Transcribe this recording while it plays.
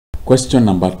Question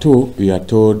number 2, we are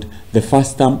told the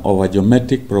first term of a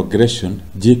geometric progression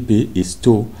GP is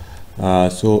 2.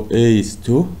 So A is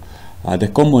 2. The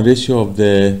common ratio of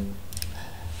the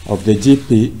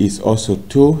GP is also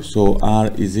 2. So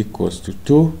R is equals to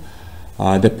 2.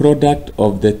 The product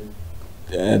of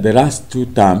the last two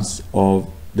terms of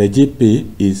the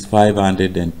GP is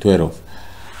 512.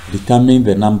 Determine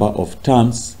the number of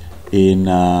terms in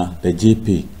the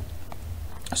GP.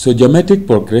 So geometric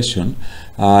progression,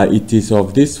 it is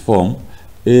of this form: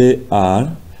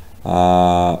 AR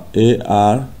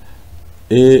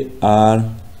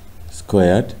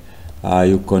squared.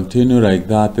 You continue like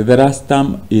that. The last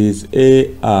term is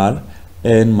AR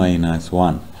n minus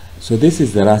 1. So this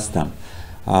is the last term.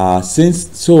 The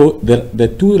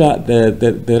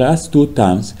last two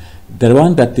terms, the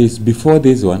one that is before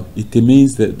this one, it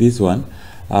means that this one,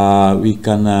 we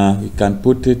can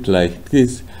put it like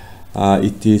this.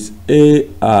 It is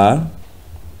AR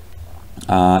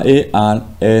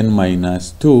n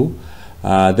minus 2.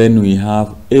 Then we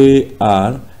have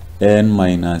AR n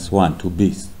minus 1 to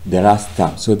be the last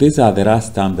term. So these are the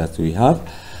last term that we have.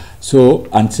 So,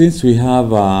 and since we have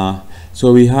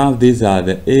these are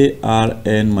the AR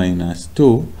n minus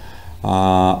 2,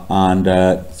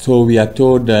 so we are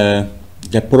told the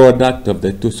product of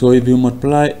the two. So if you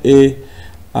multiply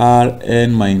AR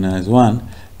n minus 1,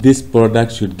 this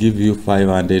product should give you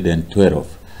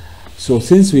 512. So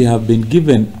since we have been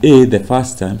given A the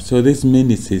first time, so this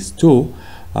means it is 2.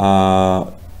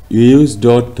 You use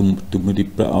dot to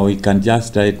multiply, or we can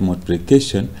just write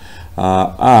multiplication.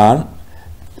 R,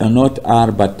 not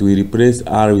R, but we replace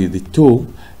R with 2.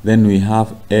 Then we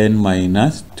have n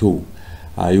minus 2.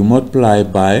 You multiply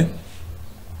by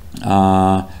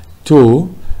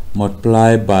 2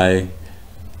 multiplied by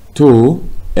 2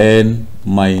 n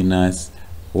minus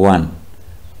 1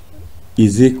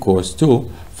 is equals to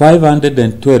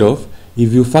 512.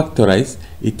 If you factorize,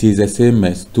 it is the same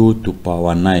as 2 to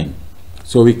power 9.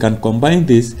 So we can combine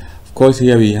this. Of course,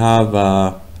 here we have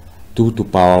 2 to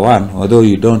power 1, although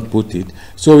you don't put it.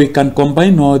 So we can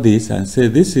combine all this and say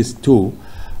this is 2,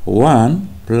 1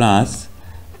 plus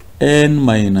n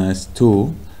minus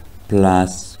 2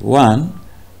 plus 1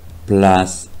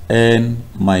 plus n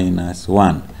minus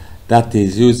 1. That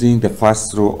is using the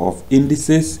first row of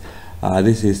indices.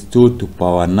 This is 2 to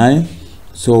power 9.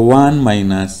 So 1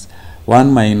 minus 2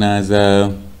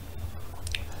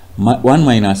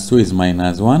 is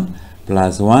minus 1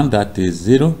 plus 1, that is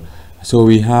 0. So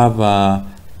we have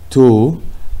 2.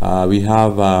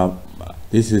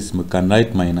 This is, we can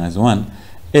write minus 1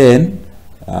 n,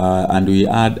 and we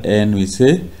add n, we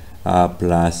say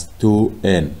plus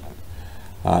 2n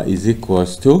is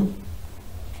equals to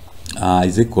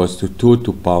 2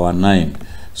 to power 9.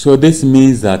 So this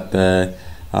means that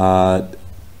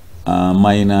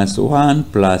minus 1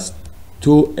 plus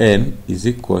 2n is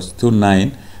equals to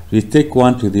 9. We take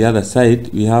 1 to the other side,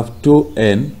 we have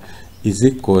 2n is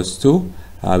equals to,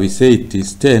 we say it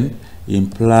is 10,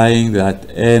 implying that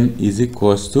n is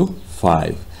equals to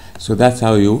 5. So that's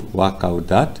how you work out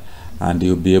that, and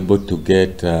you'll be able to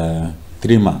get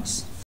 3 marks.